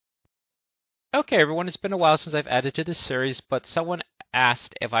Okay, everyone, it's been a while since I've added to this series, but someone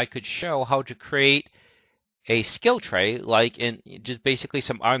asked if I could show how to create a skill tray, like in just basically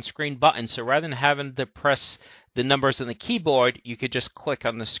some on-screen buttons. So rather than having to press the numbers on the keyboard, you could just click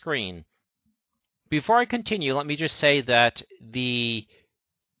on the screen. Before I continue, let me just say that the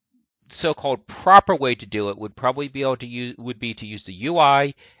so-called proper way to do it would probably be able to use the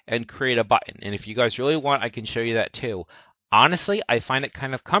UI and create a button. And if you guys really want, I can show you that too. Honestly, I find it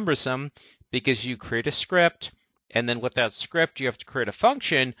kind of cumbersome because you create a script, and then with that script, you have to create a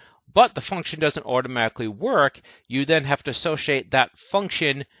function, but the function doesn't automatically work. You then have to associate that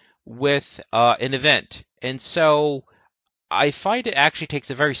function with an event. And so I find it actually takes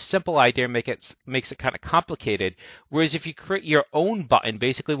a very simple idea and makes it kind of complicated. Whereas if you create your own button,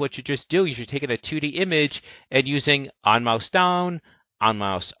 basically what you just do is you're taking a 2D image and using on mouse down, on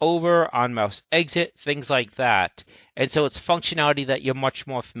mouse over, on mouse exit, things like that. And so it's functionality that you're much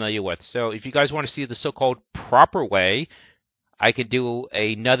more familiar with. So if you guys want to see the so-called proper way, I could do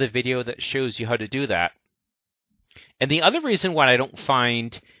another video that shows you how to do that. And the other reason why I don't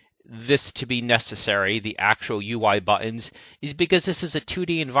find this to be necessary, the actual UI buttons, is because this is a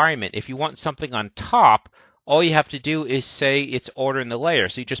 2D environment. If you want something on top, all you have to do is say it's ordering the layer.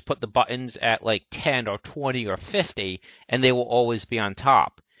 So you just put the buttons at like 10 or 20 or 50, and they will always be on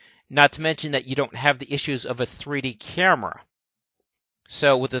top. Not to mention that you don't have the issues of a 3D camera.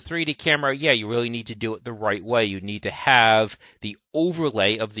 So with a 3D camera, yeah, you really need to do it the right way. You need to have the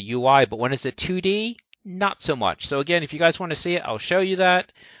overlay of the UI, but when it's a 2D, not so much. So again, if you guys want to see it, I'll show you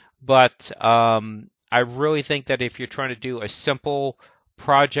that. But I really think that if you're trying to do a simple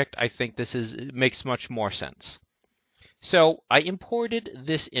project, I think it makes much more sense. So I imported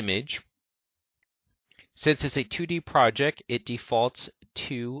this image. Since it's a 2D project, it defaults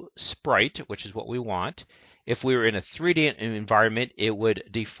to sprite, which is what we want. If we were in a 3D environment, it would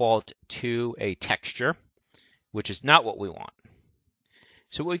default to a texture, which is not what we want.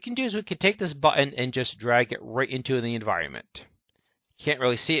 So what we can do is we can take this button and just drag it right into the environment. Can't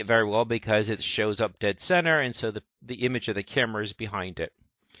really see it very well because it shows up dead center, and so the image of the camera is behind it.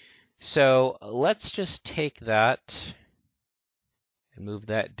 So let's just take that and move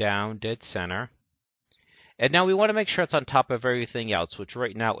that down dead center. And now we want to make sure it's on top of everything else, which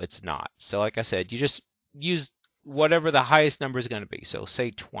right now it's not. So like I said, you just use whatever the highest number is going to be. So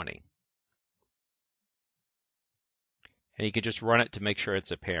say 20. And you can just run it to make sure it's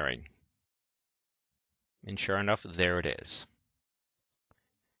appearing. And sure enough, there it is.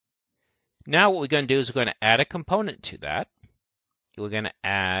 Now what we're going to do is we're going to add a component to that. We're going to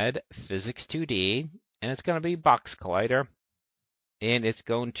add physics 2D, and it's going to be box collider, and it's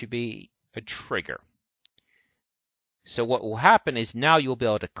going to be a trigger. So what will happen is now you'll be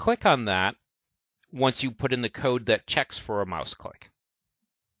able to click on that once you put in the code that checks for a mouse click.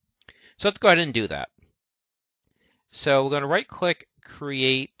 So let's go ahead and do that. So we're going to right click,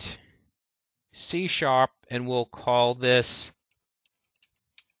 create C#, and we'll call this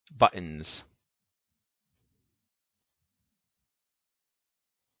buttons.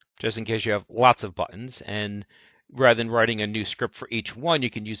 Just in case you have lots of buttons, and rather than writing a new script for each one,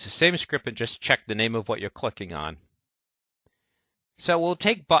 you can use the same script and just check the name of what you're clicking on. So we'll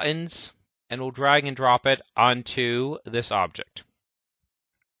take buttons and we'll drag and drop it onto this object.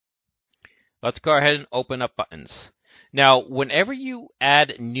 Let's go ahead and open up buttons. Now, whenever you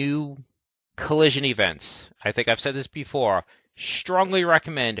add new collision events, I think I've said this before, strongly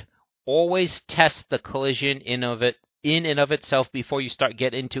recommend always test the collision in and of itself before you start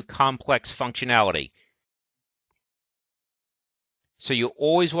getting into complex functionality. So you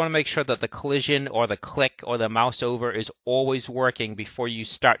always want to make sure that the collision or the click or the mouse over is always working before you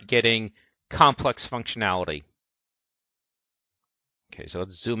start getting complex functionality. Okay, so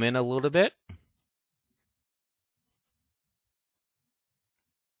let's zoom in a little bit.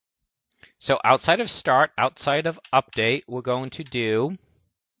 So outside of start, outside of update, we're going to do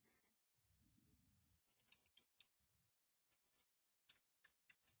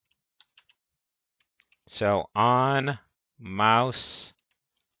so on mouse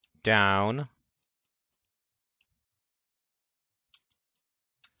down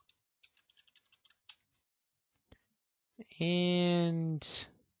and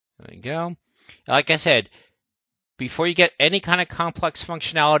there we go. Like I said, before you get any kind of complex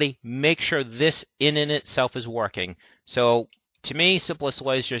functionality, make sure this in itself is working. So to me, simplest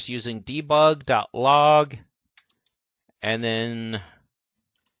way is just using debug.log and then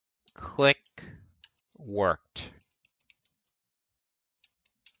click worked.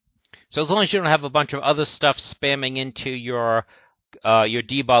 So as long as you don't have a bunch of other stuff spamming into your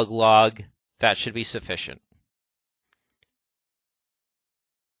debug log, that should be sufficient.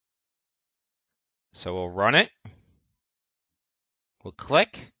 So we'll run it. We'll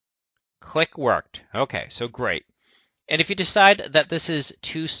click. Click worked. Okay, so great. And if you decide that this is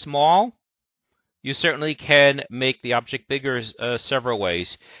too small, you certainly can make the object bigger several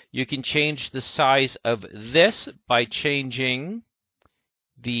ways. You can change the size of this by changing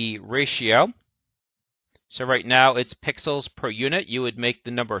the ratio. So right now it's pixels per unit. You would make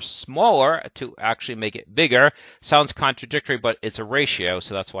the number smaller to actually make it bigger. Sounds contradictory, but it's a ratio,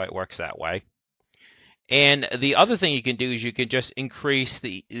 so that's why it works that way. And the other thing you can do is you can just increase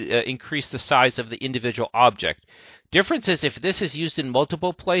the size of the individual object. Difference is if this is used in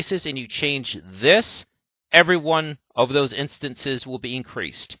multiple places and you change this, every one of those instances will be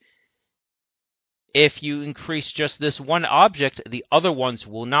increased. If you increase just this one object, the other ones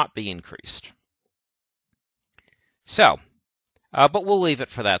will not be increased. So, but we'll leave it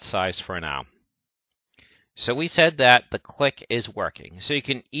for that size for now. So we said that the click is working. So you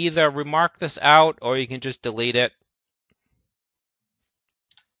can either remark this out or you can just delete it.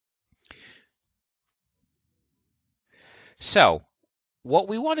 So what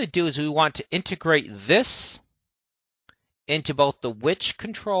we want to do is we want to integrate this into both the which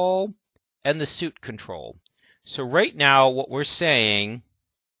control and the suit control. So right now what we're saying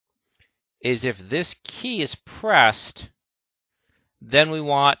is if this key is pressed, then we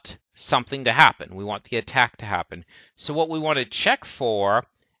want something to happen. We want the attack to happen. So what we want to check for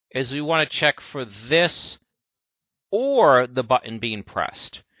is we want to check for this or the button being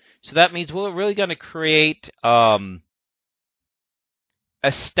pressed. So that means we're really going to create a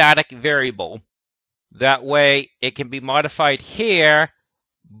static variable. That way it can be modified here,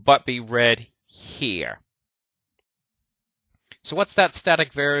 but be read here. So what's that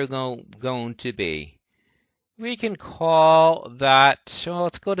static variable going to be? We can call that, well,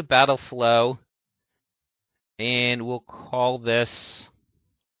 let's go to battle flow, and we'll call this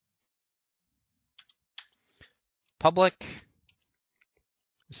public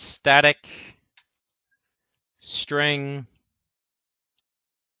static string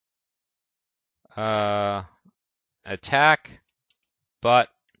attack but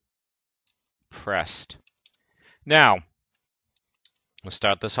pressed. Now, we'll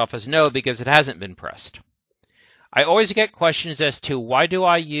start this off as no because it hasn't been pressed. I always get questions as to why do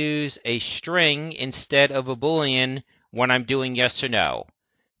I use a string instead of a Boolean when I'm doing yes or no.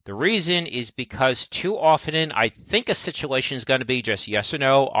 The reason is because too often I think a situation is going to be just yes or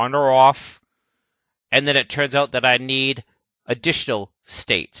no, on or off, and then it turns out that I need additional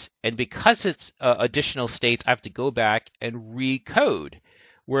states. And because it's additional states, I have to go back and recode.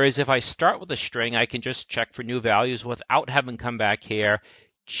 Whereas if I start with a string, I can just check for new values without having come back here,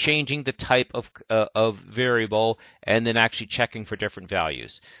 changing the type of variable, and then actually checking for different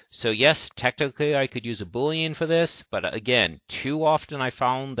values. So yes, technically I could use a Boolean for this, but again, too often I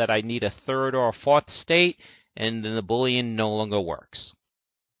found that I need a third or a fourth state, and then the Boolean no longer works.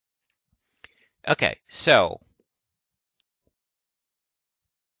 Okay, so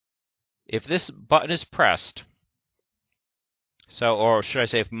if this button is pressed, or should I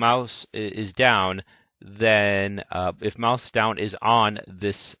say if mouse is down, then if mouse down is on,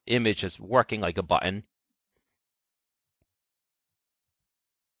 this image is working like a button.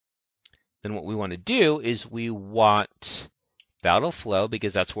 Then what we want to do is we want battle flow,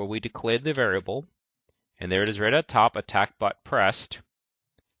 because that's where we declared the variable. And there it is right at top, attack but pressed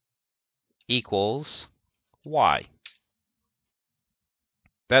equals y.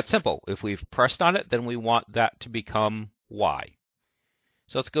 That's simple. If we've pressed on it, then we want that to become y.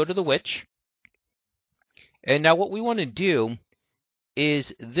 So let's go to the which. And now what we want to do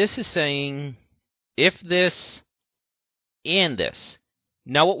is this is saying if this and this.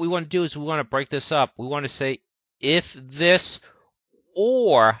 Now what we want to do is we want to break this up. We want to say if this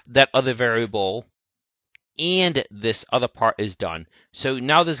or that other variable and this other part is done. So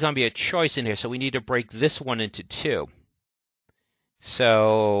now there's going to be a choice in here. So we need to break this one into two.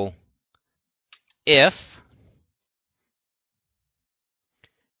 So if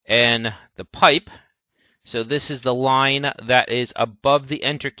and the pipe. So this is the line that is above the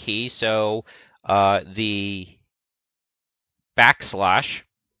enter key, so the backslash.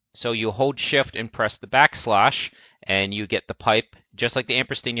 So you hold shift and press the backslash, and you get the pipe. Just like the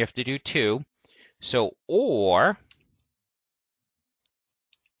ampersand, you have to do two. So or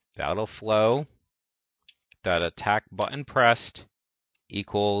battle flow dot attack button pressed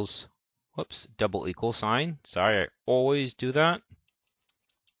equals, whoops, double equal sign. Sorry, I always do that.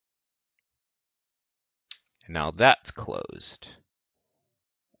 Now that's closed.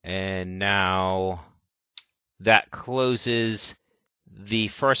 And now that closes the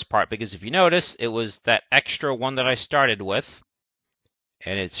first part, because if you notice, it was that extra one that I started with.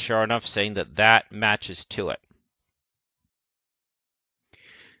 And it's sure enough saying that that matches to it.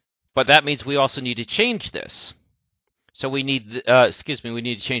 But that means we also need to change this. So we need, we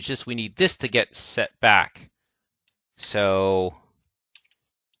need to change this. We need this to get set back. So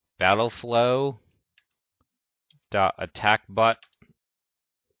battle flow dot attack butt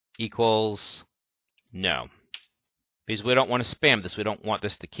equals no. Because we don't want to spam this. We don't want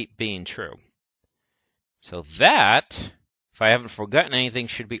this to keep being true. So that, if I haven't forgotten anything,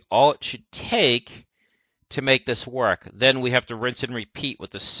 should be all it should take to make this work. Then we have to rinse and repeat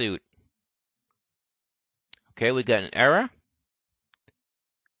with the suit. Okay, we got an error.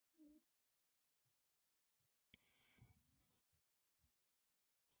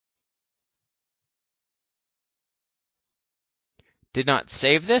 Did not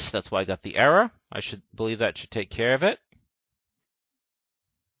save this. That's why I got the error. I should believe that should take care of it.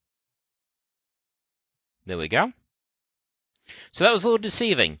 There we go. So that was a little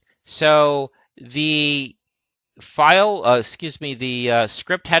deceiving. So the file, the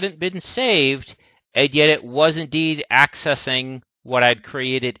script hadn't been saved, and yet it was indeed accessing what I'd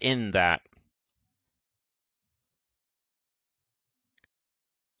created in that.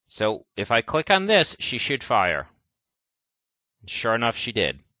 So if I click on this, she should fire. Sure enough, she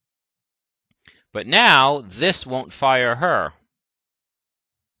did. But now, this won't fire her.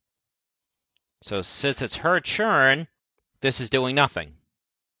 So since it's her turn, this is doing nothing.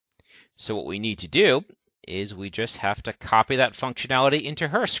 So what we need to do is we just have to copy that functionality into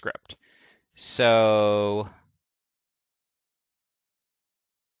her script. So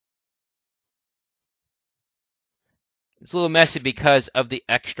it's a little messy because of the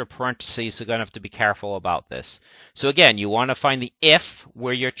extra parentheses, so you're going to have to be careful about this. So again, you want to find the if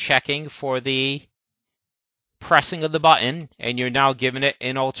where you're checking for the pressing of the button, and you're now giving it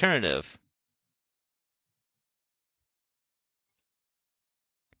an alternative.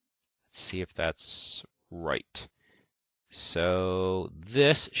 Let's see if that's right. So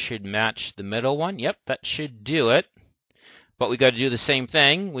this should match the middle one. Yep, that should do it. But we got to do the same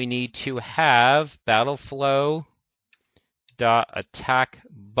thing. We need to have battle flow dot attack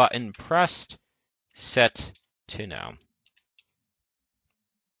button pressed set to no.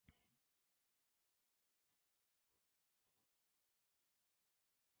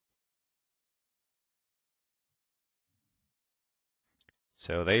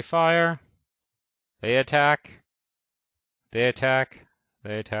 So they fire, they attack, they attack,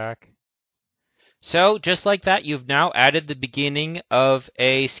 they attack. So just like that, you've now added the beginning of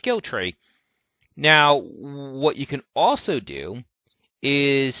a skill tree. Now, what you can also do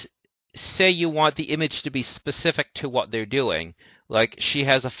is say you want the image to be specific to what they're doing. Like she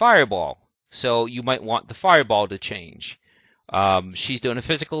has a fireball, so you might want the fireball to change. She's doing a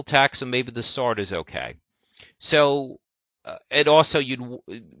physical attack, so maybe the sword is okay. So, and also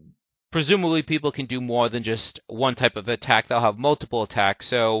presumably people can do more than just one type of attack. They'll have multiple attacks,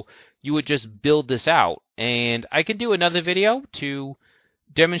 so you would just build this out. And I can do another video to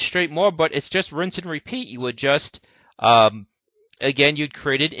demonstrate more, but it's just rinse and repeat. You would just, again, you'd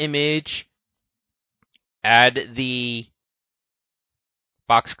create an image, add the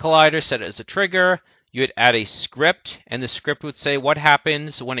box collider, set it as a trigger. You'd add a script, and the script would say what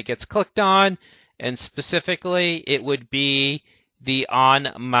happens when it gets clicked on, and specifically, it would be the on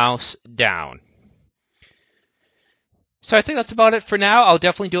mouse down. So I think that's about it for now. I'll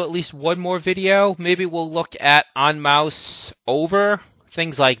definitely do at least one more video. Maybe we'll look at on mouse over,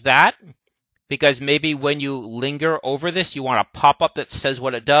 things like that. Because maybe when you linger over this, you want a pop-up that says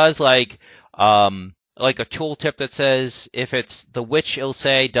what it does, like a tooltip that says if it's the witch, it'll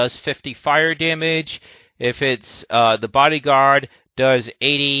say does 50 fire damage. If it's the bodyguard, does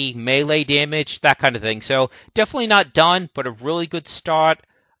 80 melee damage, that kind of thing. So definitely not done, but a really good start.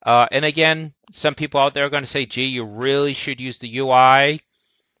 And again, some people out there are going to say, gee, you really should use the UI.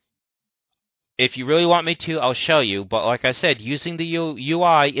 If you really want me to, I'll show you. But like I said, using the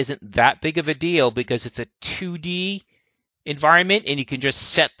UI isn't that big of a deal because it's a 2D environment and you can just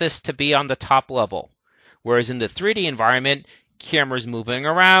set this to be on the top level. Whereas in the 3D environment, camera's moving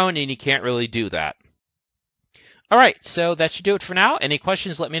around and you can't really do that. All right, so that should do it for now. Any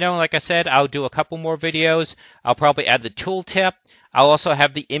questions, let me know. Like I said, I'll do a couple more videos. I'll probably add the tooltip. I'll also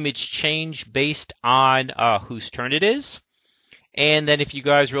have the image change based on whose turn it is. And then if you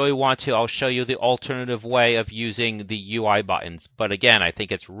guys really want to, I'll show you the alternative way of using the UI buttons. But again, I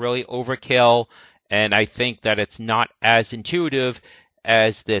think it's really overkill, and I think that it's not as intuitive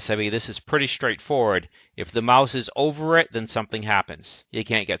as this. I mean, this is pretty straightforward. If the mouse is over it, then something happens. You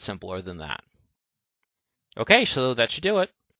can't get simpler than that. Okay, so that should do it.